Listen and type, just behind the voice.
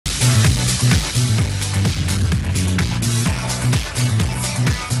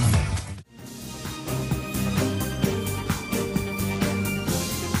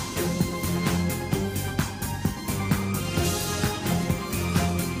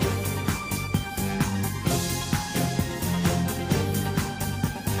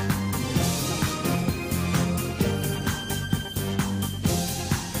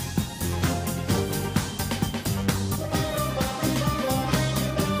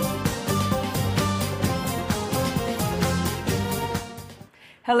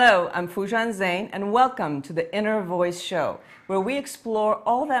Hello, I'm Foojan Zeine, and welcome to the Inner Voice Show, where we explore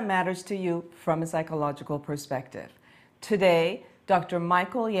all that matters to you from a psychological perspective. Today, Dr.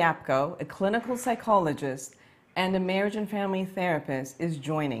 Michael Yapko, a clinical psychologist and a marriage and family therapist, is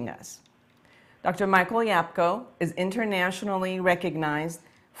joining us. Dr. Michael Yapko is internationally recognized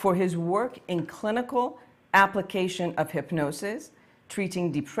for his work in clinical application of hypnosis,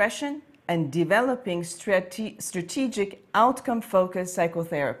 treating depression, and developing strategic outcome-focused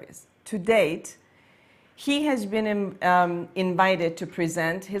psychotherapies. To date, he has been invited to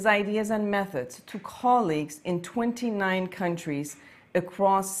present his ideas and methods to colleagues in 29 countries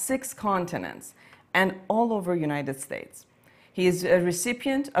across 6 continents and all over the United States. He is a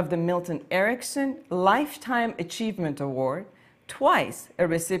recipient of the Milton Erickson Lifetime Achievement Award, twice a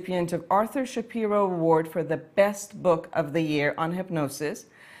recipient of Arthur Shapiro Award for the Best Book of the Year on Hypnosis,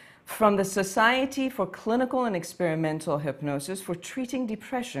 from the Society for Clinical and Experimental Hypnosis for treating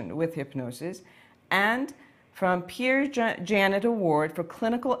depression with hypnosis, and from Pierre Janet Award for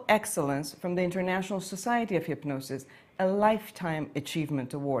Clinical Excellence from the International Society of Hypnosis, a Lifetime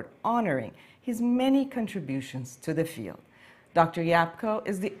Achievement Award honoring his many contributions to the field. Dr. Yapko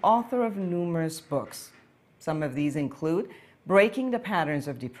is the author of numerous books. Some of these include Breaking the Patterns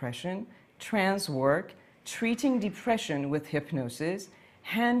of Depression, Trance Work, Treating Depression with Hypnosis,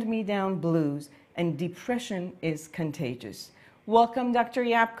 Hand-Me-Down Blues, and Depression is Contagious. Welcome, Dr.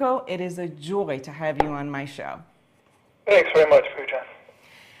 Yapko. It is a joy to have you on my show. Thanks very much,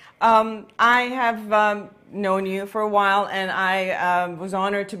 Foojan. I have known you for a while, and I was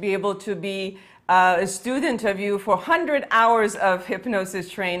honored to be able to be a student of you for 100 hours of hypnosis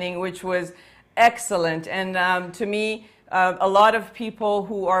training, which was excellent. And to me, a lot of people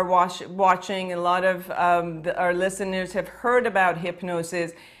who are watching, a lot of our listeners have heard about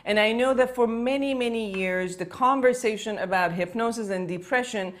hypnosis. And I know that for many, many years, the conversation about hypnosis and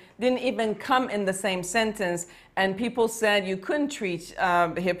depression didn't even come in the same sentence. And people said you couldn't treat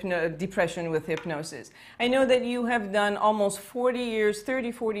depression with hypnosis. I know that you have done almost 40 years,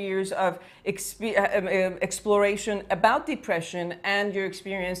 30, 40 years of exploration about depression and your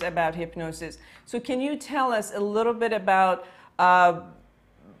experience about hypnosis. So can you tell us a little bit about,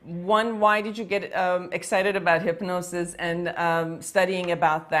 one, why did you get excited about hypnosis and studying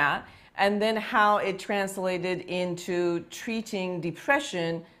about that? And then how it translated into treating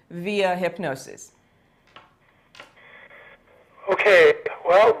depression via hypnosis? Okay,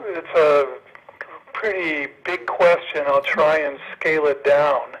 well, it's a pretty big question. I'll try and scale it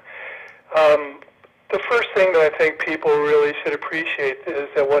down. The first thing that I think people really should appreciate is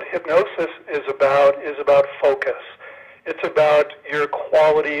that what hypnosis is about focus. It's about your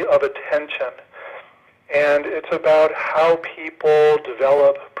quality of attention. And it's about how people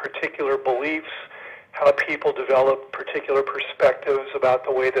develop particular beliefs, how people develop particular perspectives about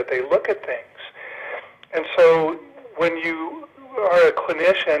the way that they look at things. And so when you are a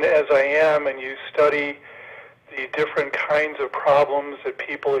clinician, as I am, and you study the different kinds of problems that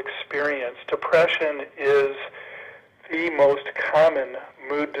people experience, depression is the most common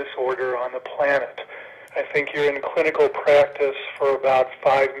mood disorder on the planet. I think you're in clinical practice for about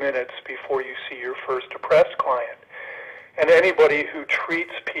 5 minutes before you see your first depressed client. And anybody who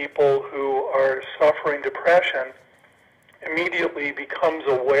treats people who are suffering depression immediately becomes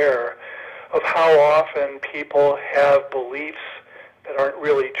aware of how often people have beliefs that aren't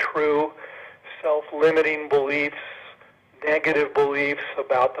really true, self-limiting beliefs, negative beliefs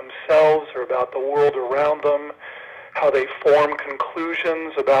about themselves or about the world around them, how they form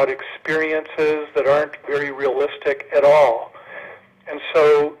conclusions about experiences that aren't very realistic at all. And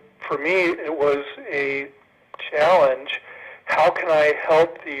so for me, it was a challenge. How can I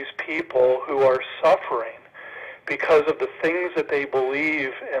help these people who are suffering because of the things that they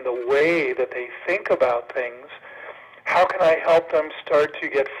believe and the way that they think about things? How can I help them start to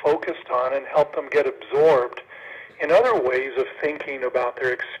get focused on and help them get absorbed in other ways of thinking about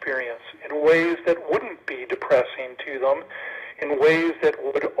their experience, in ways that wouldn't be depressing to them, in ways that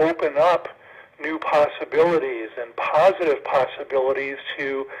would open up new possibilities and positive possibilities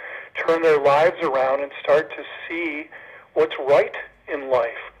to turn their lives around and start to see what's right in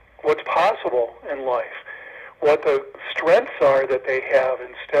life, what's possible in life, what the strengths are that they have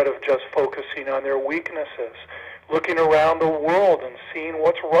instead of just focusing on their weaknesses, looking around the world and seeing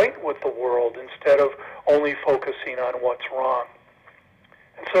what's right with the world instead of only focusing on what's wrong.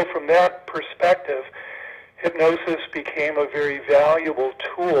 And so from that perspective, hypnosis became a very valuable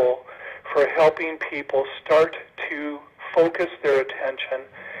tool for helping people start to focus their attention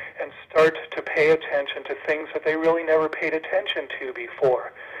and start to pay attention to things that they really never paid attention to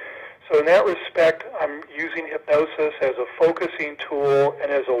before. So in that respect, I'm using hypnosis as a focusing tool and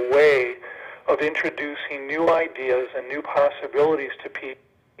as a way of introducing new ideas and new possibilities to people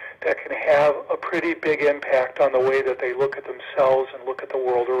that can have a pretty big impact on the way that they look at themselves and look at the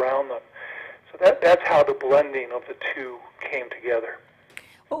world around them. So that's how the blending of the two came together.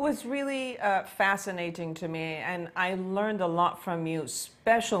 What was really fascinating to me, and I learned a lot from you,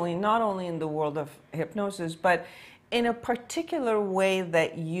 especially not only in the world of hypnosis, but in a particular way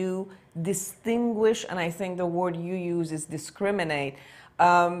that you distinguish, and I think the word you use is discriminate,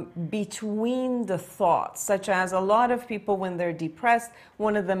 between the thoughts, such as a lot of people when they're depressed,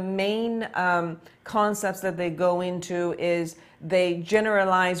 one of the main concepts that they go into is they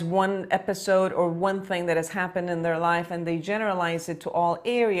generalize one episode or one thing that has happened in their life and they generalize it to all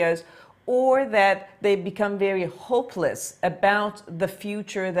areas, or that they become very hopeless about the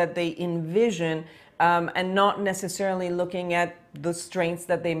future that they envision, and not necessarily looking at the strengths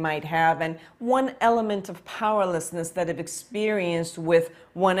that they might have. And one element of powerlessness that they've experienced with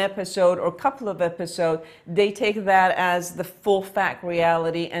one episode or couple of episodes, they take that as the full fact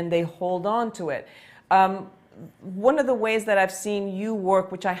reality and they hold on to it. One of the ways that I've seen you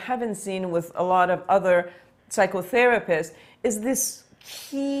work, which I haven't seen with a lot of other psychotherapists, is this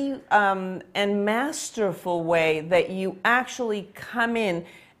key and masterful way that you actually come in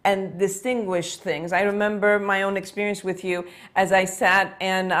and distinguish things. I remember my own experience with you as I sat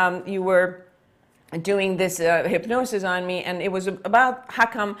and you were doing this hypnosis on me, and it was about how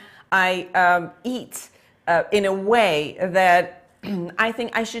come I eat in a way that I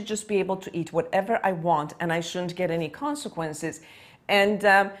think I should just be able to eat whatever I want and I shouldn't get any consequences.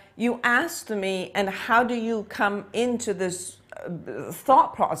 And you asked me, and how do you come into this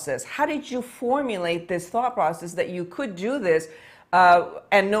thought process? How did you formulate this thought process that you could do this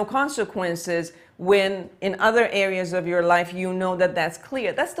and no consequences, when in other areas of your life you know that that's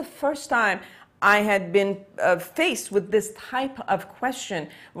clear? That's the first time I had been faced with this type of question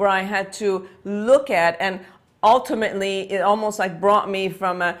where I had to look at, and ultimately it almost like brought me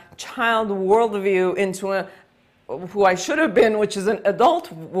from a child worldview into a who I should have been, which is an adult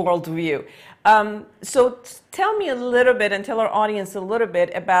worldview. So tell me a little bit, and tell our audience a little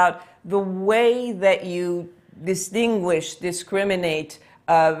bit about the way that you discriminate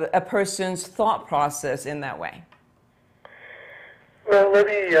a person's thought process in that way. Well, let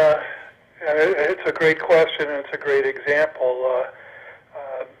me, it's a great question and it's a great example.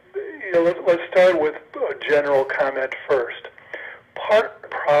 Let's start with a general comment first. Part of the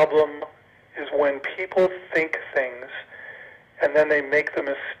problem is when people think things and then they make the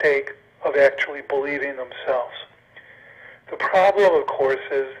mistake of actually believing themselves. The problem, of course,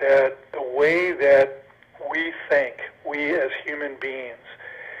 is that the way that we think, we as human beings,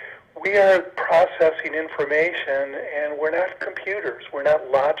 we are processing information, and we're not computers. We're not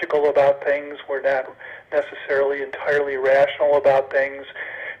logical about things. We're not necessarily entirely rational about things.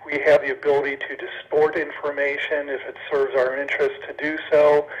 We have the ability to distort information if it serves our interest to do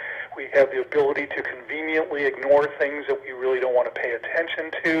so. We have the ability to conveniently ignore things that we really don't want to pay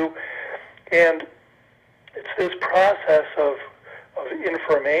attention to. And it's this process of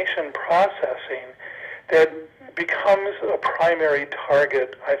information processing that becomes a primary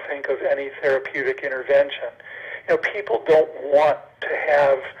target, I think, of any therapeutic intervention. People don't want to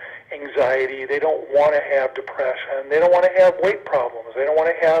have anxiety. They don't want to have depression. They don't want to have weight problems. They don't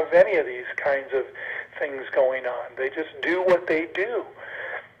want to have any of these kinds of things going on. They just do what they do.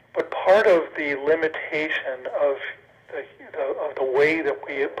 But part of the limitation of the way that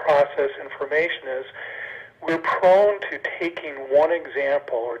we process information is we're prone to taking one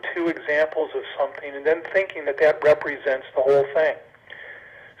example or two examples of something and then thinking that that represents the whole thing.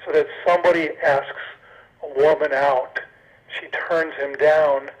 So that somebody asks a woman out, she turns him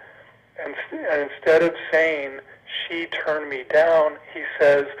down, and instead of saying, she turned me down, he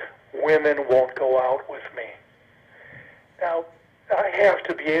says, women won't go out with me. Now, I have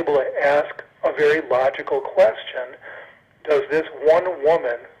to be able to ask a very logical question. Does this one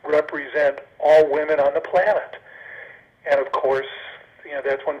woman represent all women on the planet? And of course,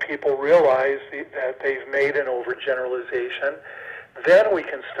 that's when people realize that they've made an overgeneralization. Then we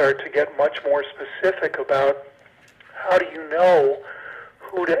can start to get much more specific about how do you know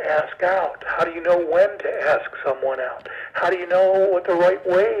who to ask out? How do you know when to ask someone out? How do you know what the right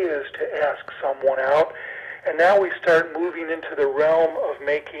way is to ask someone out? And now we start moving into the realm of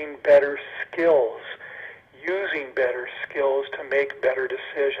making better skills, using better skills to make better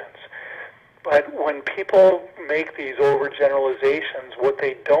decisions. But when people make these overgeneralizations, what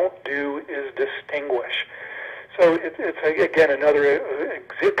they don't do is distinguish. So it's again, another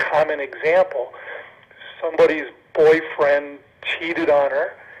common example. Somebody's boyfriend cheated on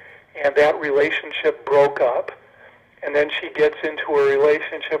her, and that relationship broke up, and then she gets into a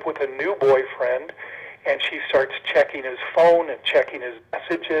relationship with a new boyfriend, and she starts checking his phone and checking his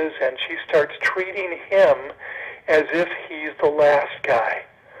messages, and she starts treating him as if he's the last guy.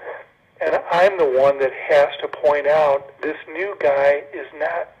 And I'm the one that has to point out this new guy is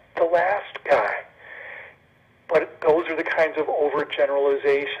not the last guy. But those are the kinds of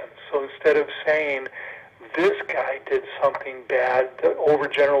overgeneralizations. So instead of saying, this guy did something bad, the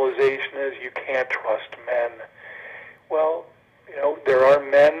overgeneralization is you can't trust men. Well, there are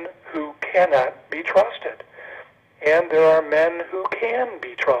men who cannot be trusted, and there are men who can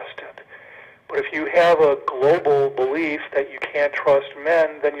be trusted. But if you have a global belief that you can't trust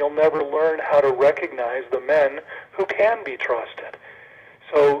men, then you'll never learn how to recognize the men who can be trusted.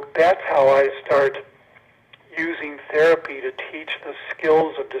 So that's how I start using therapy to teach the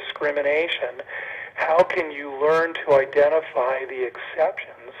skills of discrimination. How can you learn to identify the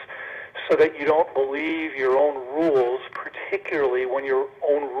exceptions so that you don't believe your own rules, particularly when your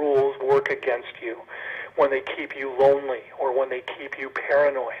own rules work against you, when they keep you lonely or when they keep you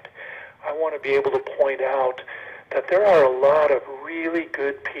paranoid? I want to be able to point out that there are a lot of really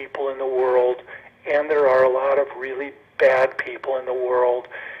good people in the world, and there are a lot of really bad people in the world,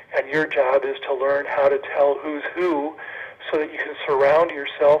 and your job is to learn how to tell who's who so that you can surround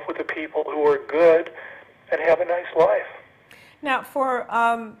yourself with the people who are good and have a nice life. Now, for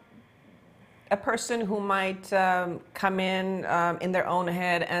a person who might come in their own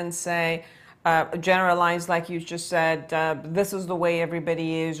head and say, generalize, like you just said, this is the way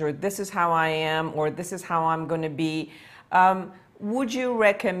everybody is, or this is how I am, or this is how I'm going to be. Would you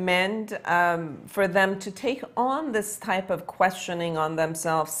recommend for them to take on this type of questioning on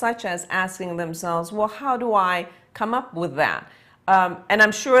themselves, such as asking themselves, well, how do I come up with that? And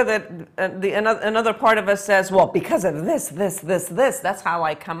I'm sure that another part of us says, well, because of this, that's how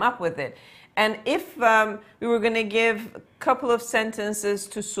I come up with it. And if we were going to give a couple of sentences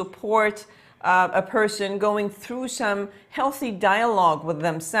to support a person going through some healthy dialogue with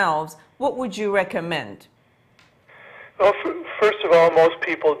themselves, what would you recommend? Well, first of all, most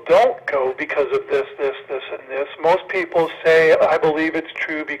people don't go because of this, and this. Most people say, I believe it's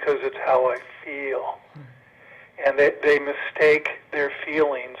true because it's how I feel. And they mistake their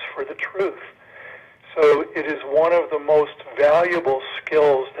feelings for the truth. So it is one of the most valuable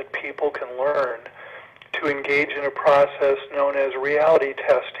skills that people can learn to engage in a process known as reality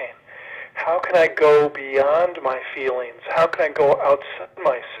testing. How can I go beyond my feelings? How can I go outside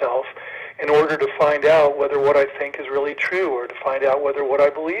myself in order to find out whether what I think is really true, or to find out whether what I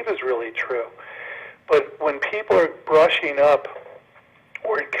believe is really true? But when people are brushing up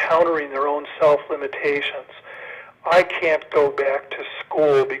or encountering their own self-limitations, I can't go back to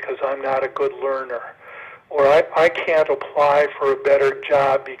school because I'm not a good learner, or I can't apply for a better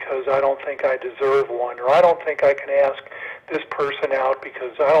job because I don't think I deserve one, or I don't think I can ask this person out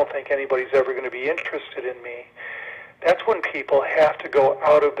because I don't think anybody's ever going to be interested in me. That's when people have to go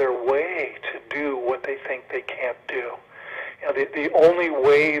out of their way to do what they think they can't do. The only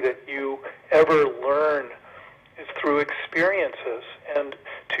way that you ever learn is through experiences, and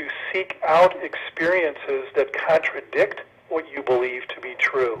to seek out experiences that contradict what you believe to be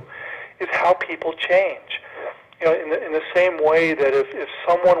true is how people change. In the same way that if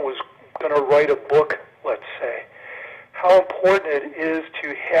someone was going to write a book, let's say, how important it is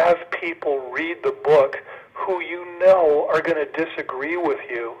to have people read the book who you know are going to disagree with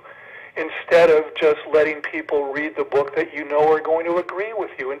you, instead of just letting people read the book that you know are going to agree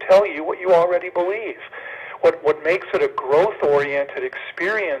with you and tell you what you already believe. What makes it a growth-oriented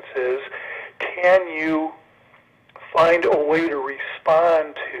experience is, can you find a way to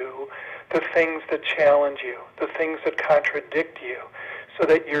respond to the things that challenge you, the things that contradict you, so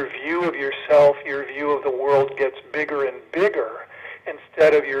that your view of yourself, your view of the world gets bigger and bigger,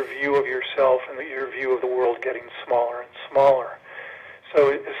 instead of your view of yourself and your view of the world getting smaller and smaller.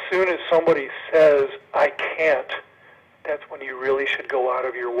 So as soon as somebody says, I can't, that's when you really should go out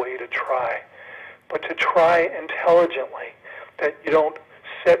of your way to try. But to try intelligently, that you don't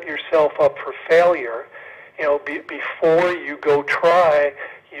set yourself up for failure. Before you go try,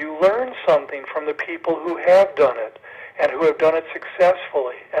 you learn something from the people who have done it, and who have done it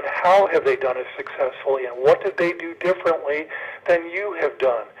successfully, and how have they done it successfully, and what did they do differently than you have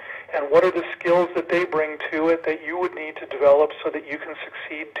done, and what are the skills that they bring to it that you would need to develop so that you can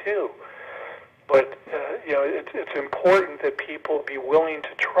succeed too. But it's important that people be willing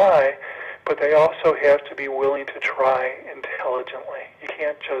to try, but they also have to be willing to try intelligently. You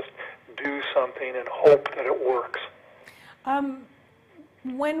can't just do something and hope that it works.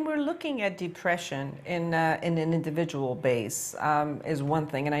 When we're looking at depression in an individual base is one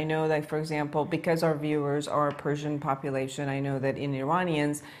thing, and I know that, for example, because our viewers are a Persian population, I know that in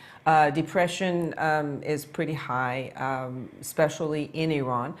Iranians, depression is pretty high, especially in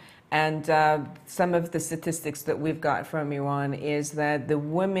Iran. And some of the statistics that we've got from Iran is that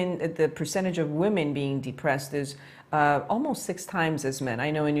the percentage of women being depressed is almost 6 times as men.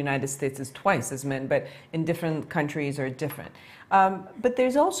 I know in the United States it's twice as men, but in different countries are different. But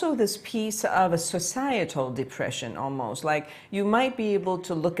there's also this piece of a societal depression almost, like you might be able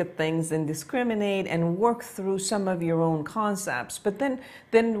to look at things and discriminate and work through some of your own concepts, but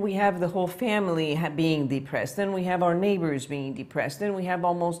then we have the whole family being depressed, then we have our neighbors being depressed, then we have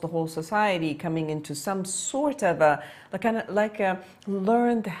almost the whole society coming into some sort of a like a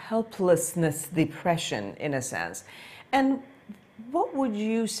learned helplessness depression in a sense. And what would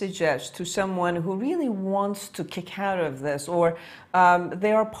you suggest to someone who really wants to kick out of this, or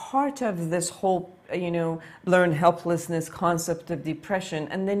they are part of this whole, learned helplessness concept of depression,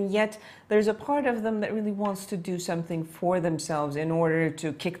 and then yet there's a part of them that really wants to do something for themselves in order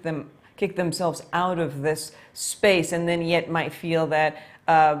to kick themselves out of this space, and then yet might feel that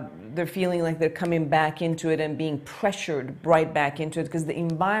they're feeling like they're coming back into it and being pressured right back into it because the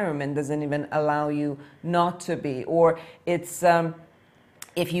environment doesn't even allow you not to be, or it's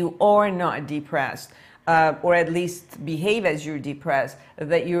if you are not depressed, or at least behave as you're depressed,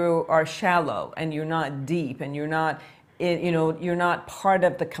 that you are shallow and you're not deep and you're not you're not part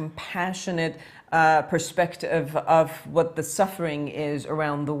of the compassionate perspective of what the suffering is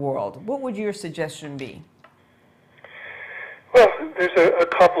around the world. What would your suggestion be? Well, there's a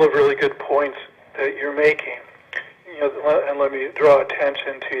couple of really good points that you're making, and let me draw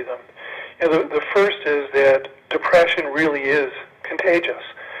attention to them. The first is that depression really is contagious,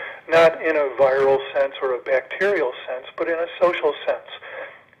 not in a viral sense or a bacterial sense, but in a social sense.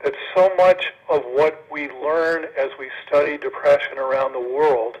 That so much of what we learn as we study depression around the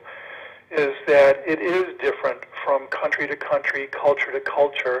world is that it is different from country to country, culture to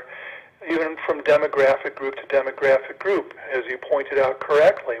culture, even from demographic group to demographic group. As you pointed out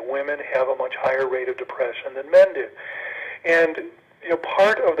correctly, women have a much higher rate of depression than men do. And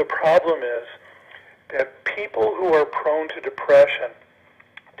part of the problem is that people who are prone to depression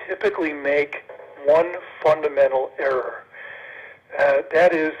typically make one fundamental error.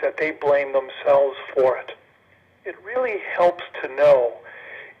 That is that they blame themselves for it. It really helps to know,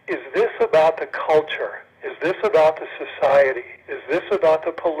 is this about the culture? Is this about the society? Is this about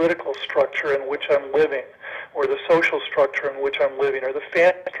the political structure in which I'm living, or the social structure in which I'm living, or the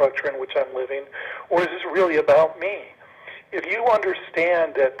family structure in which I'm living, or is this really about me? If you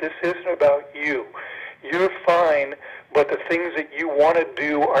understand that this isn't about you, you're fine, but the things that you want to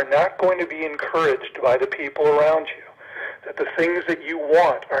do are not going to be encouraged by the people around you, that the things that you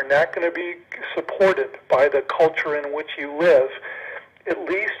want are not going to be supported by the culture in which you live, at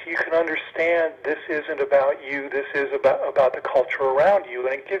least you can understand this isn't about you, this is about the culture around you.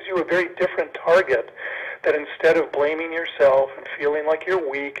 And it gives you a very different target, that instead of blaming yourself and feeling like you're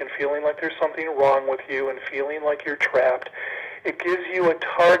weak and feeling like there's something wrong with you and feeling like you're trapped, it gives you a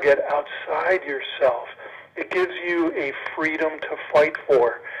target outside yourself. It gives you a freedom to fight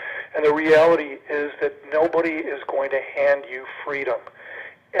for. And the reality is that nobody is going to hand you freedom.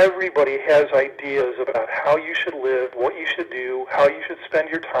 Everybody has ideas about how you should live, what you should do, how you should spend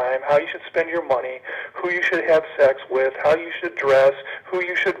your time, how you should spend your money, who you should have sex with, how you should dress, who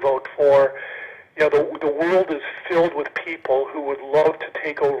you should vote for. The world is filled with people who would love to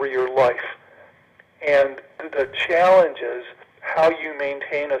take over your life. And the challenge is how you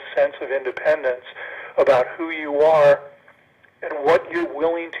maintain a sense of independence about who you are and what you're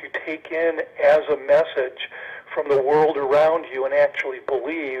willing to take in as a message from the world around you and actually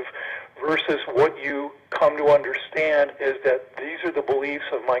believe, versus what you come to understand is that these are the beliefs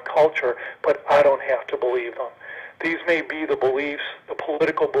of my culture, but I don't have to believe them. These may be the beliefs, the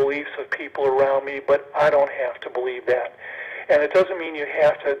political beliefs of people around me, but I don't have to believe that. And it doesn't mean you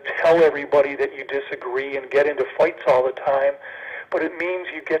have to tell everybody that you disagree and get into fights all the time, but it means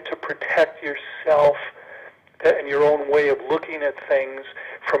you get to protect yourself and your own way of looking at things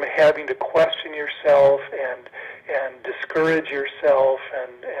from having to question yourself and discourage yourself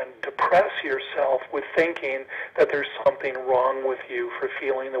and depress yourself with thinking that there's something wrong with you for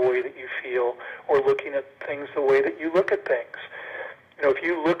feeling the way that you feel or looking at things the way that you look at things. If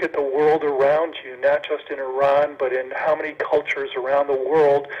you look at the world around you, not just in Iran, but in how many cultures around the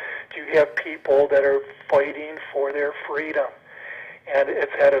world, do you have people that are fighting for their freedom? And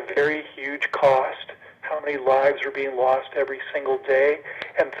it's at a very huge cost. How many lives are being lost every single day?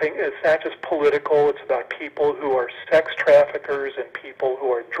 and it's not just political. It's about people who are sex traffickers and people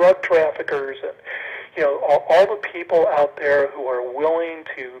who are drug traffickers, and all the people out there who are willing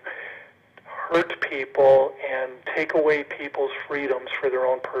to hurt people and take away people's freedoms for their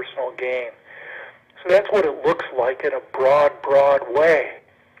own personal gain. So that's what it looks like in a broad way.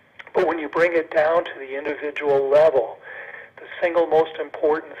 But when you bring it down to the individual level, the single most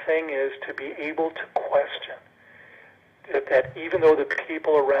important thing is to be able to question that even though the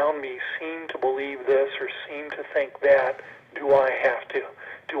people around me seem to believe this or seem to think that, do I have to?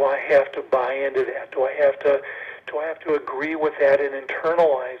 Do I have to buy into that? Do I have to agree with that and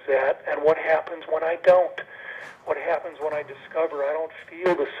internalize that? And what happens when I don't? What happens when I discover I don't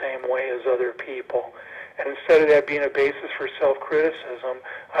feel the same way as other people? And instead of that being a basis for self-criticism,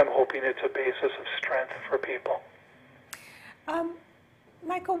 I'm hoping it's a basis of strength for people.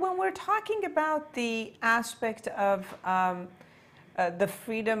 Michael, when we're talking about the aspect of the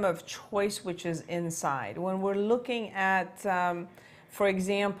freedom of choice which is inside, when we're looking at, for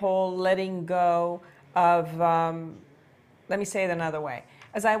example, letting go of, let me say it another way.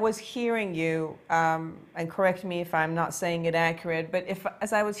 As I was hearing you, and correct me if I'm not saying it accurate, but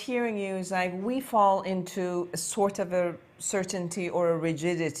as I was hearing you, it's like we fall into a sort of a certainty or a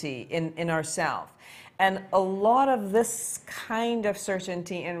rigidity in ourselves. And a lot of this kind of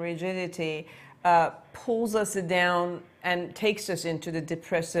certainty and rigidity pulls us down and takes us into the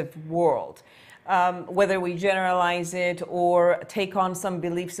depressive world. Whether we generalize it or take on some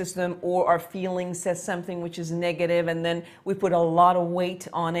belief system or our feeling says something which is negative and then we put a lot of weight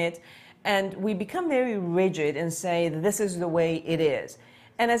on it and we become very rigid and say this is the way it is.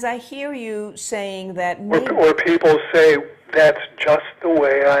 And as I hear you saying that... Or people say, that's just the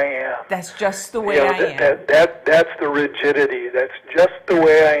way I am. That's just the way I am. That's the rigidity. That's just the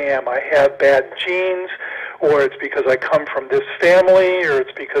way I am. I have bad genes, or it's because I come from this family, or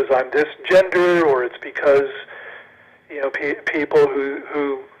it's because I'm this gender, or it's because people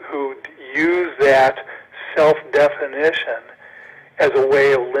who use that self-definition as a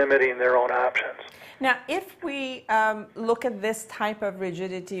way of limiting their own options. Now, if we look at this type of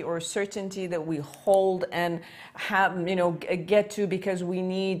rigidity or certainty that we hold and have, get to because we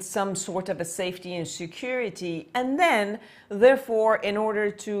need some sort of a safety and security, and then, therefore, in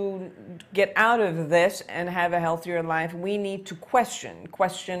order to get out of this and have a healthier life, we need to question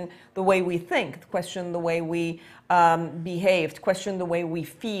the way we think, question the way we behaved, question the way we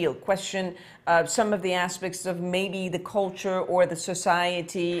feel, question some of the aspects of maybe the culture or the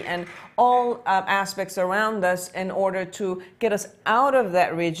society and all aspects around us in order to get us out of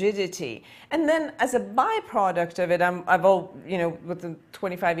that rigidity. And then as a byproduct of it, I've with the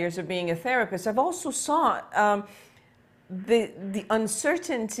 25 years of being a therapist, I've also saw the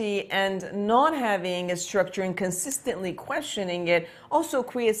uncertainty and not having a structure and consistently questioning it also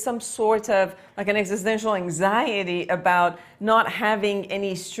creates some sort of like an existential anxiety about not having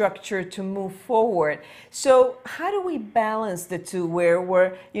any structure to move forward. So how do we balance the two where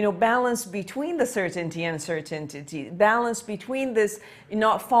we're, balance between the certainty and uncertainty, balance between this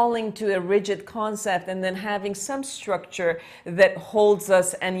not falling to a rigid concept and then having some structure that holds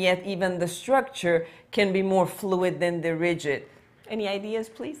us, and yet even the structure can be more fluid than the rigid. Any ideas,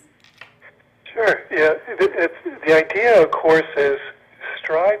 please? Sure. Yeah. The idea, of course, is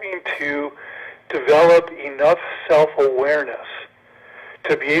striving to develop enough self-awareness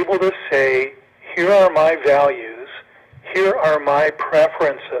to be able to say, here are my values, here are my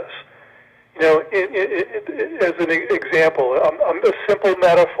preferences. As an example, a simple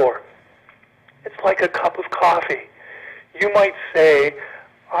metaphor. It's like a cup of coffee. You might say,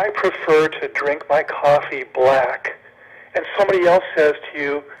 I prefer to drink my coffee black. And somebody else says to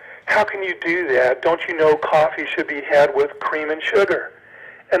you, how can you do that? Don't you know coffee should be had with cream and sugar?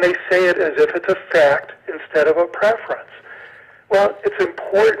 And they say it as if it's a fact instead of a preference. Well, it's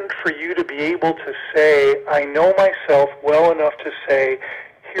important for you to be able to say, I know myself well enough to say,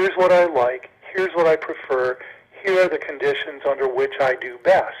 here's what I like, here's what I prefer, here are the conditions under which I do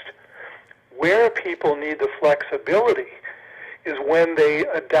best. Where people need the flexibility is when they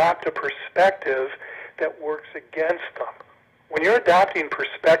adopt a perspective that works against them. When you're adopting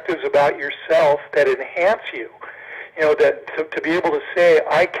perspectives about yourself that enhance you, that to be able to say,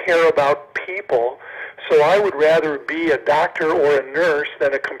 I care about people, so I would rather be a doctor or a nurse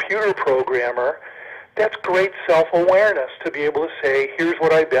than a computer programmer, that's great self-awareness to be able to say, here's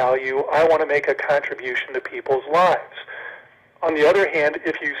what I value, I want to make a contribution to people's lives. On the other hand,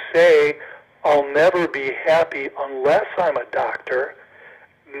 if you say, I'll never be happy unless I'm a doctor,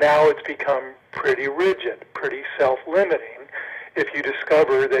 now it's become pretty rigid, pretty self-limiting. If you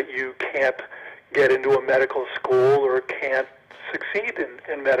discover that you can't get into a medical school or can't succeed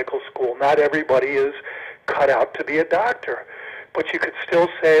in medical school. Not everybody is cut out to be a doctor. But you could still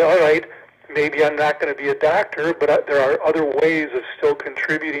say, all right, maybe I'm not going to be a doctor, but there are other ways of still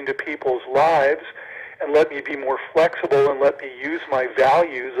contributing to people's lives, and let me be more flexible and let me use my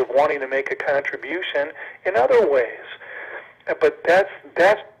values of wanting to make a contribution in other ways. But that's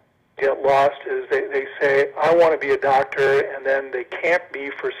get lost is they say, I want to be a doctor, and then they can't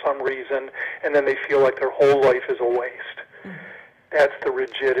be for some reason, and then they feel like their whole life is a waste. Mm-hmm. That's the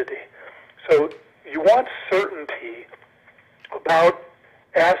rigidity. So you want certainty about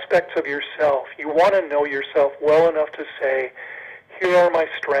aspects of yourself. You want to know yourself well enough to say, here are my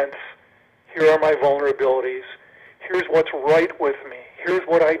strengths, here are my vulnerabilities, here's what's right with me, here's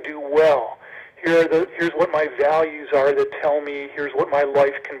what I do well, here's what my values are that tell me here's what my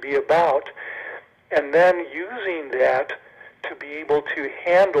life can be about, and then using that to be able to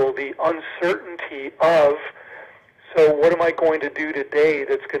handle the uncertainty of, so what am I going to do today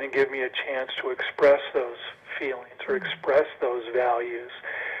that's going to give me a chance to express those feelings or express those values?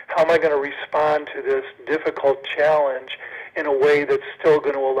 How am I going to respond to this difficult challenge in a way that's still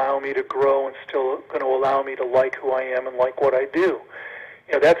going to allow me to grow and still going to allow me to like who I am and like what I do?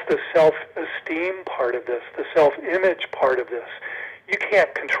 You know, that's the self-esteem part of this, the self-image part of this. You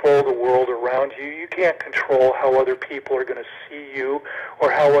can't control the world around you. You can't control how other people are going to see you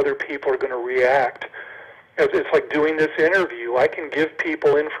or how other people are going to react. It's like doing this interview. I can give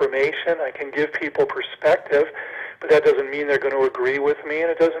people information, I can give people perspective, but that doesn't mean they're going to agree with me,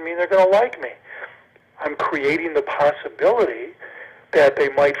 and it doesn't mean they're going to like me. I'm creating the possibility that they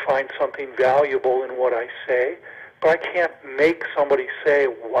might find something valuable in what I say, but I can't make somebody say,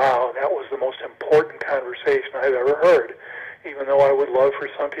 wow, that was the most important conversation I've ever heard, even though I would love for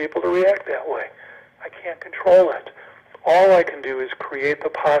some people to react that way. I can't control it. All I can do is create the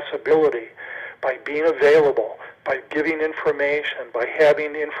possibility by being available, by giving information, by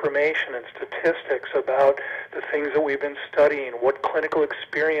having information and statistics about the things that we've been studying, what clinical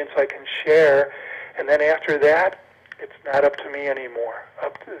experience I can share, and then after that, it's not up to me anymore.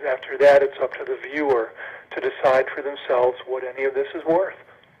 After that, it's up to the viewer to decide for themselves what any of this is worth.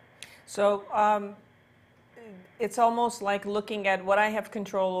 So it's almost like looking at what I have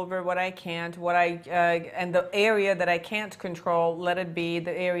control over, what I can't, and the area that I can't control, let it be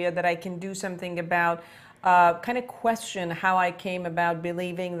the area that I can do something about. Kind of question how I came about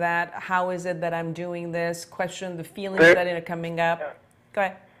believing that, how is it that I'm doing this, question the feelings that are coming up. Yeah. Go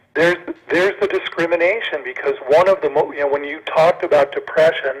ahead. There's the discrimination, because one of the, when you talked about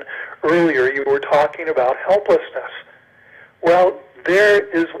depression earlier, you were talking about helplessness. Well, there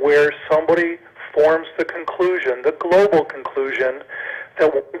is where somebody forms the conclusion, the global conclusion,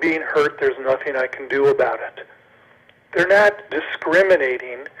 that when being hurt, there's nothing I can do about it. They're not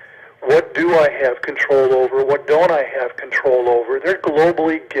discriminating. What do I have control over? What don't I have control over? They're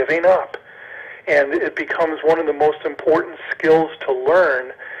globally giving up. And it becomes one of the most important skills to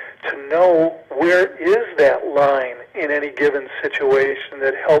learn, to know where is that line in any given situation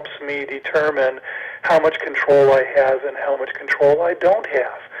that helps me determine how much control I have and how much control I don't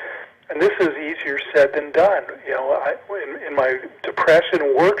have. And this is easier said than done. You know, in my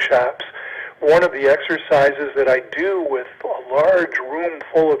depression workshops, one of the exercises that I do with a large room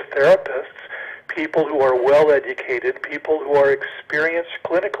full of therapists, people who are well educated, people who are experienced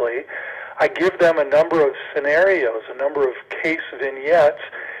clinically, I give them a number of scenarios, a number of case vignettes,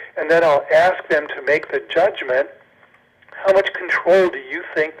 and then I'll ask them to make the judgment, how much control do you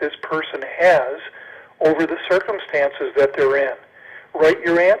think this person has over the circumstances that they're in? Write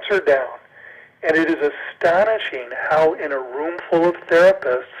your answer down. And it is astonishing how in a room full of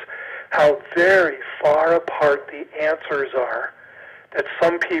therapists, how very far apart the answers are. That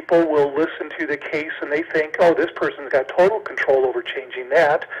some people will listen to the case and they think, oh, this person's got total control over changing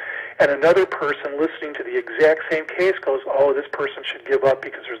that. And another person listening to the exact same case goes, oh, this person should give up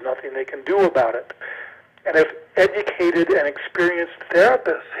because there's nothing they can do about it. And if educated and experienced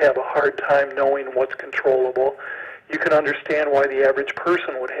therapists have a hard time knowing what's controllable, you can understand why the average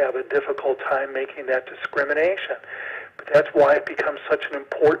person would have a difficult time making that discrimination. But that's why it becomes such an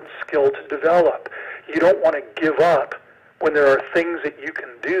important skill to develop. You don't want to give up when there are things that you can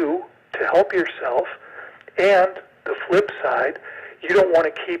do to help yourself, and the flip side, you don't want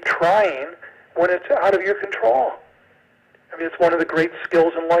to keep trying when it's out of your control. I mean, it's one of the great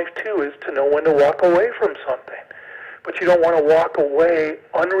skills in life, too, is to know when to walk away from something. But you don't want to walk away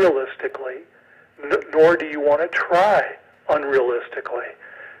unrealistically, nor do you want to try unrealistically.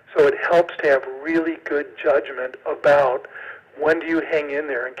 So it helps to have really good judgment about when do you hang in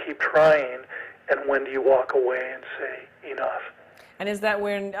there and keep trying, and when do you walk away and say, enough. And is that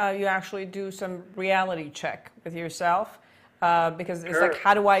when you actually do some reality check with yourself? Because it's like,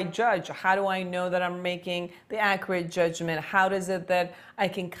 how do I judge? How do I know that I'm making the accurate judgment? How does it that I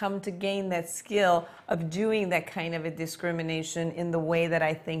can come to gain that skill of doing that kind of a discrimination in the way that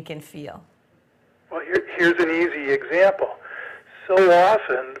I think and feel? Well, here's an easy example. So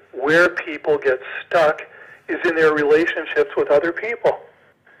often, where people get stuck is in their relationships with other people.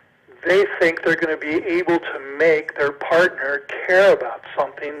 They think they're going to be able to make their partner care about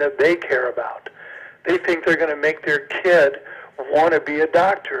something that they care about. They think they're going to make their kid want to be a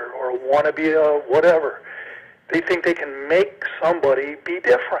doctor or want to be a whatever. They think they can make somebody be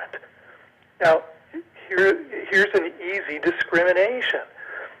different. Now, here's an easy discrimination.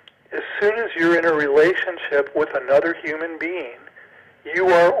 As soon as you're in a relationship with another human being, you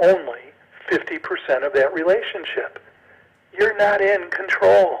are only 50% of that relationship. You're not in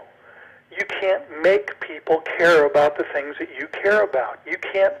control. You can't make people care about the things that you care about. You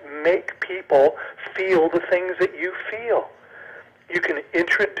can't make people feel the things that you feel. You can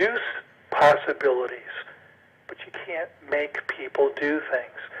introduce possibilities, but you can't make people do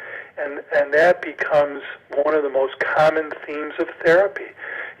things. And that becomes one of the most common themes of therapy.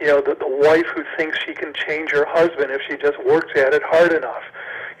 You know, the wife who thinks she can change her husband if she just works at it hard enough.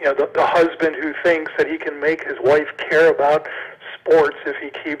 You know, the husband who thinks that he can make his wife care about sports if he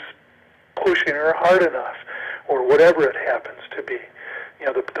keeps pushing her hard enough, or whatever it happens to be. You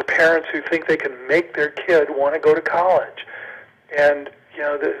know, the parents who think they can make their kid want to go to college. And, you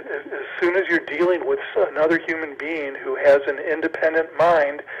know, as soon as you're dealing with another human being who has an independent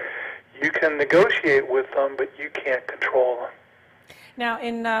mind, you can negotiate with them, but you can't control them. Now,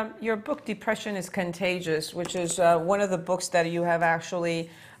 in your book, Depression is Contagious, which is one of the books that you have actually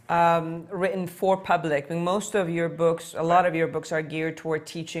written for public. And most of your books, a lot of your books are geared toward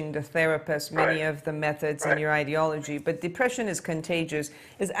teaching the therapist many of the methods in your ideology. But Depression is Contagious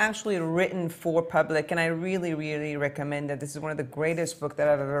is actually written for public, and I really, really recommend it. This is one of the greatest books that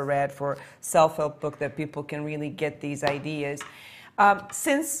I've ever read for self-help book that people can really get these ideas.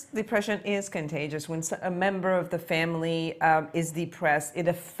 Since depression is contagious, when a member of the family is depressed, it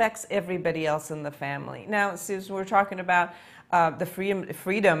affects everybody else in the family. Now, since we're talking about the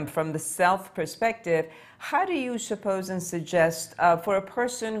freedom from the self perspective, how do you suppose and suggest for a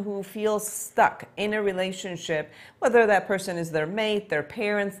person who feels stuck in a relationship, whether that person is their mate, their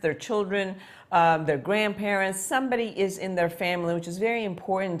parents, their children, their grandparents, somebody is in their family which is very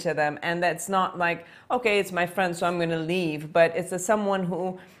important to them, and that's not like, okay, it's my friend so I'm going to leave, but it's someone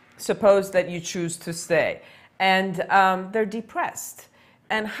who, suppose that you choose to stay, and they're depressed.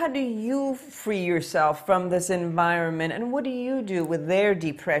 And how do you free yourself from this environment? And what do you do with their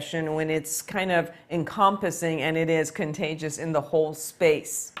depression when it's kind of encompassing and it is contagious in the whole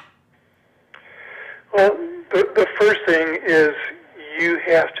space? Well, the first thing is you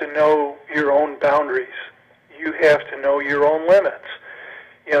have to know your own boundaries. You have to know your own limits.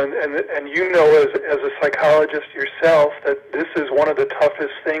 You know, and you know as a psychologist yourself that this is one of the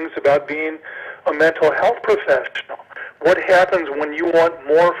toughest things about being a mental health professional. What happens when you want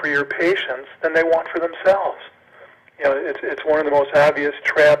more for your patients than they want for themselves? You know, it's one of the most obvious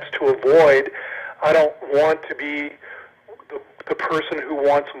traps to avoid. I don't want to be the person who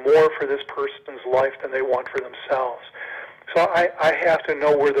wants more for this person's life than they want for themselves. So I have to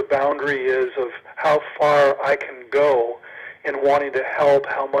know where the boundary is of how far I can go in wanting to help,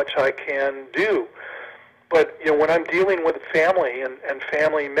 how much I can do. But, you know, when I'm dealing with family and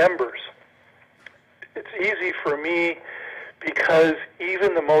family members, it's easy for me because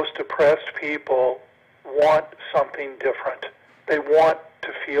even the most depressed people want something different. They want to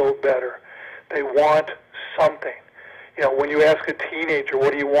feel better. They want something. You know, when you ask a teenager,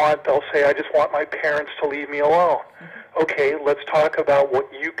 what do you want? They'll say, I just want my parents to leave me alone. Mm-hmm. Okay, let's talk about what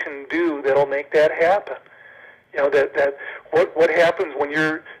you can do that'll make that happen. You know, what happens when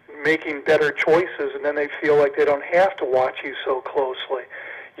you're making better choices and then they feel like they don't have to watch you so closely.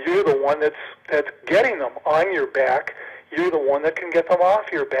 You're the one that's getting them on your back. You're the one that can get them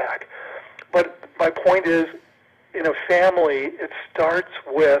off your back. But my point is, in a family, it starts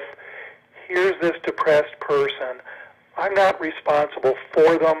with, here's this depressed person. I'm not responsible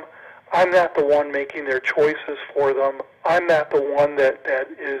for them. I'm not the one making their choices for them. I'm not the one that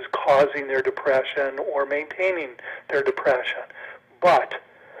is causing their depression or maintaining their depression. But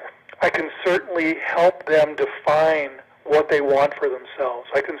I can certainly help them define what they want for themselves.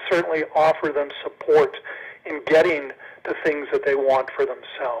 I can certainly offer them support in getting the things that they want for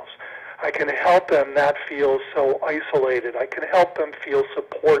themselves. I can help them not feel so isolated. I can help them feel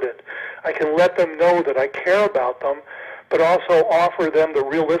supported. I can let them know that I care about them, but also offer them the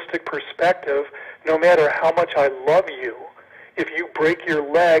realistic perspective, no matter how much I love you, if you break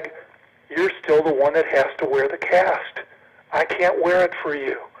your leg, you're still the one that has to wear the cast. I can't wear it for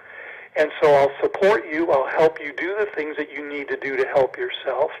you. And so I'll support you. I'll help you do the things that you need to do to help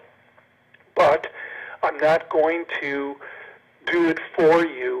yourself. But I'm not going to do it for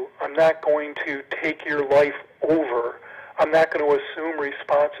you. I'm not going to take your life over. I'm not going to assume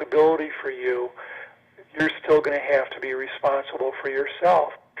responsibility for you. You're still going to have to be responsible for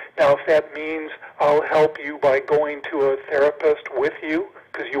yourself. Now, if that means I'll help you by going to a therapist with you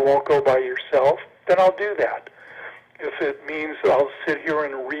because you won't go by yourself, then I'll do that. If it means I'll sit here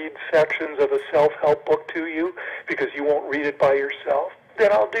and read sections of a self-help book to you because you won't read it by yourself,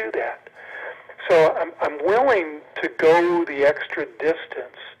 then I'll do that. So I'm willing to go the extra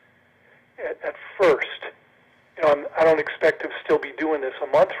distance at first. You know, I don't expect to still be doing this a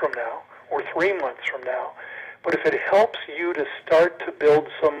month from now or 3 months from now. But if it helps you to start to build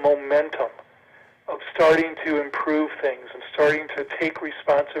some momentum of starting to improve things and starting to take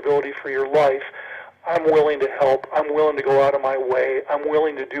responsibility for your life, I'm willing to help. I'm willing to go out of my way. I'm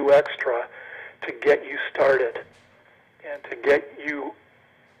willing to do extra to get you started and to get you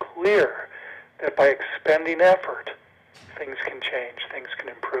clear that by expending effort, things can change, things can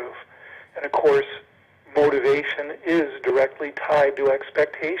improve. And of course, motivation is directly tied to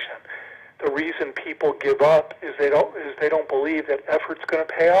expectation. The reason people give up is they don't believe that effort's going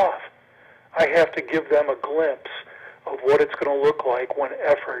to pay off. I have to give them a glimpse of what it's going to look like when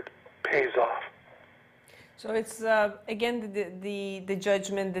effort pays off. So it's, again, the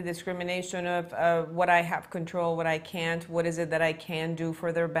judgment, the discrimination of what I have control, what I can't, what is it that I can do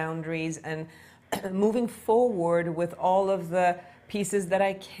for their boundaries, and moving forward with all of the pieces that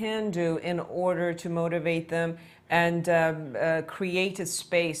I can do in order to motivate them and create a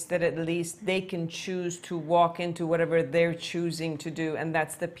space that at least they can choose to walk into whatever they're choosing to do, and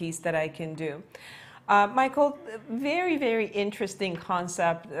that's the piece that I can do. Michael, very, very interesting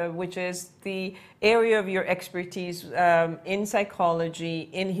concept, which is the area of your expertise in psychology,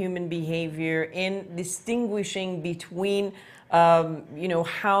 in human behavior, in distinguishing between you know,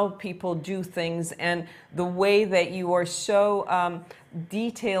 how people do things, and the way that you are so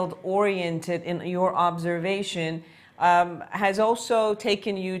detailed oriented in your observation has also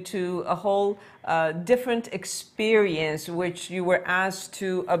taken you to a whole different experience, which you were asked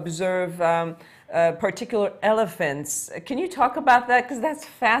to observe particular elephants. Can you talk about that? Because that's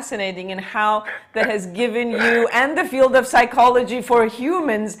fascinating, and how that has given you and the field of psychology for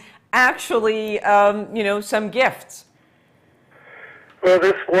humans actually, you know, some gifts. Well,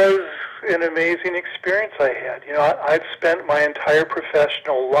 this was an amazing experience I had. You know, I've spent my entire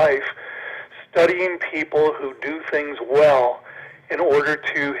professional life studying people who do things well in order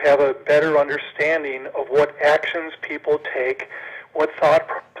to have a better understanding of what actions people take, what thought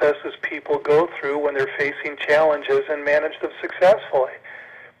processes people go through when they're facing challenges, and manage them successfully.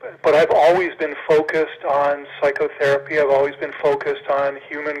 But I've always been focused on psychotherapy. I've always been focused on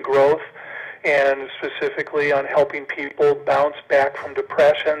human growth, and specifically on helping people bounce back from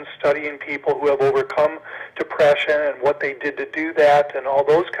depression, studying people who have overcome depression and what they did to do that, and all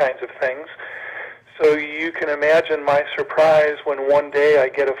those kinds of things. So you can imagine my surprise when one day I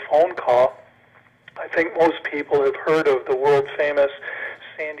get a phone call. I think most people have heard of the world-famous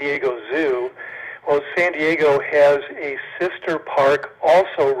San Diego Zoo. Well, San Diego has a sister park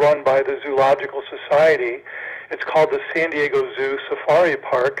also run by the Zoological Society. It's called the San Diego Zoo Safari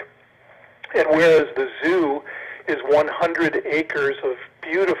Park. And whereas the zoo is 100 acres of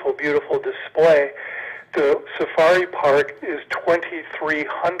beautiful, beautiful display, the safari park is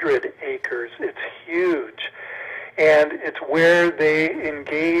 2,300 acres. It's huge. And it's where they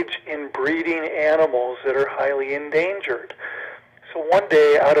engage in breeding animals that are highly endangered. So one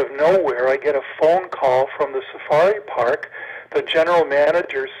day, out of nowhere, I get a phone call from the safari park. The general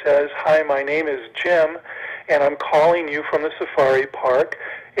manager says, "Hi, my name is Jim, and I'm calling you from the safari park,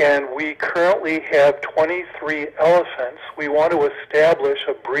 and we currently have 23 elephants. We want to establish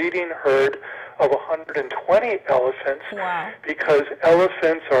a breeding herd of 120 elephants." Wow. Because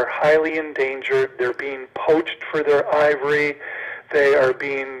elephants are highly endangered. They're being poached for their ivory. They are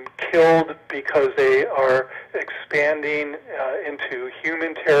being killed because they are expanding into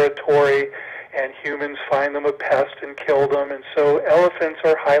human territory, and humans find them a pest and kill them. And so elephants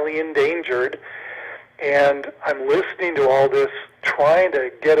are highly endangered. And I'm listening to all this, trying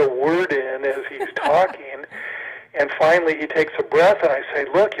to get a word in as he's talking. And finally he takes a breath, and I say,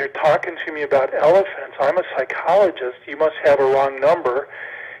 "Look, you're talking to me about elephants. I'm a psychologist. You must have a wrong number."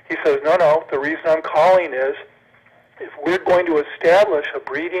 He says, No, the reason I'm calling is, if we're going to establish a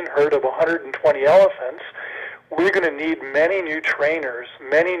breeding herd of 120 elephants, we're going to need many new trainers,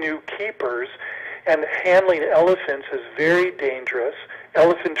 many new keepers, and handling elephants is very dangerous.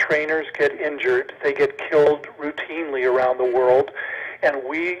 Elephant trainers get injured. They get killed routinely around the world. And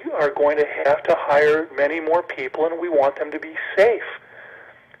we are going to have to hire many more people, and we want them to be safe.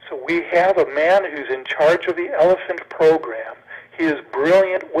 So we have a man who's in charge of the elephant program. He is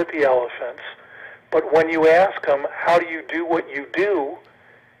brilliant with the elephants. But when you ask him, how do you do what you do?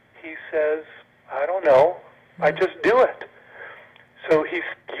 He says, I don't know. I just do it. So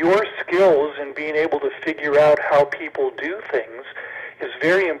your skills in being able to figure out how people do things is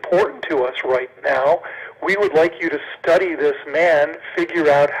very important to us right now. We would like you to study this man, figure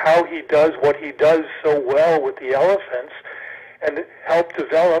out how he does what he does so well with the elephants, and help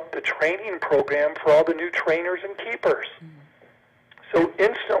develop the training program for all the new trainers and keepers. So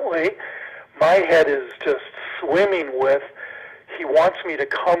instantly, my head is just swimming with, he wants me to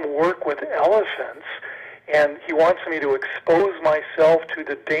come work with elephants, and he wants me to expose myself to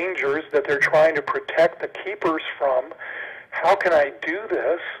the dangers that they're trying to protect the keepers from. How can I do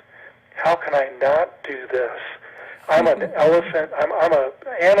this? How can I not do this? I'm an elephant. I'm an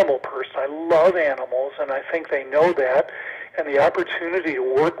animal person. I love animals, and I think they know that. And the opportunity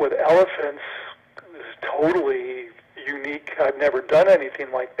to work with elephants is totally unique. I've never done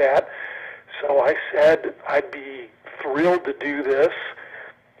anything like that. So I said I'd be thrilled to do this,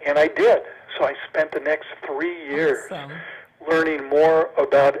 and I did. So I spent the next 3 years learning more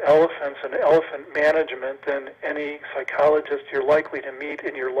about elephants and elephant management than any psychologist you're likely to meet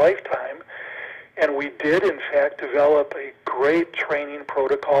in your lifetime. And we did, in fact, develop a great training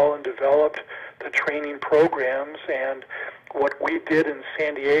protocol and developed the training programs. And what we did in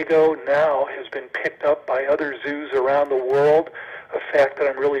San Diego now has been picked up by other zoos around the world, a fact that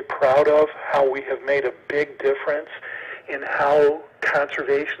I'm really proud of, how we have made a big difference in how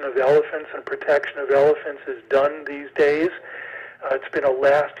conservation of elephants and protection of elephants is done these days. It's been a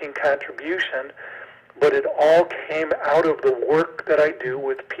lasting contribution, but it all came out of the work that I do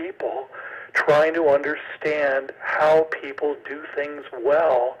with people, trying to understand how people do things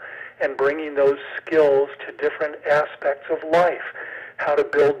well and bringing those skills to different aspects of life. How to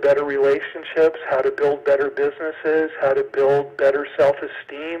build better relationships, how to build better businesses, how to build better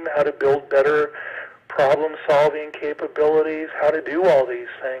self-esteem, how to build better problem-solving capabilities, how to do all these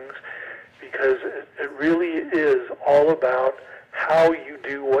things, because it really is all about how you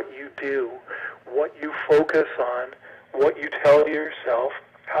do what you do, what you focus on, what you tell yourself,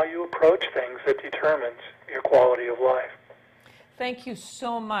 how you approach things that determines your quality of life. Thank you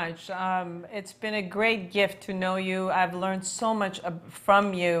so much. It's been a great gift to know you. I've learned so much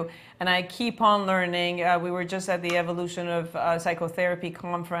from you, and I keep on learning. We were just at the Evolution of Psychotherapy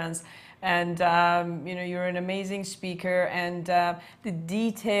conference, and you know, you're an amazing speaker, and the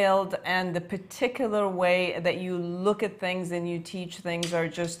detailed and the particular way that you look at things and you teach things are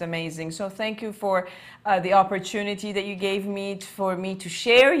just amazing. So thank you for the opportunity that you gave me for me to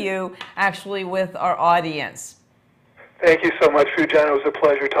share you actually with our audience. Thank you so much, Foojan. It was a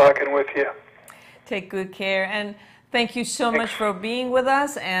pleasure talking with you. Take good care, and thank you so much for being with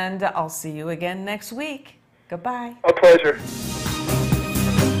us, and I'll see you again next week. Goodbye. A pleasure.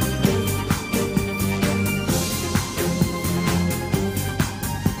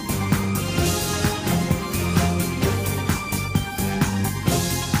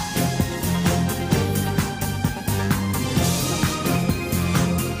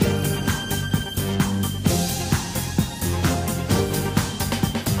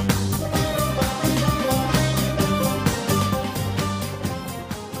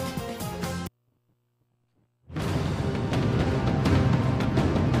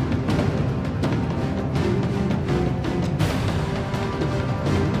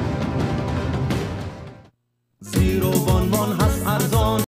 Zero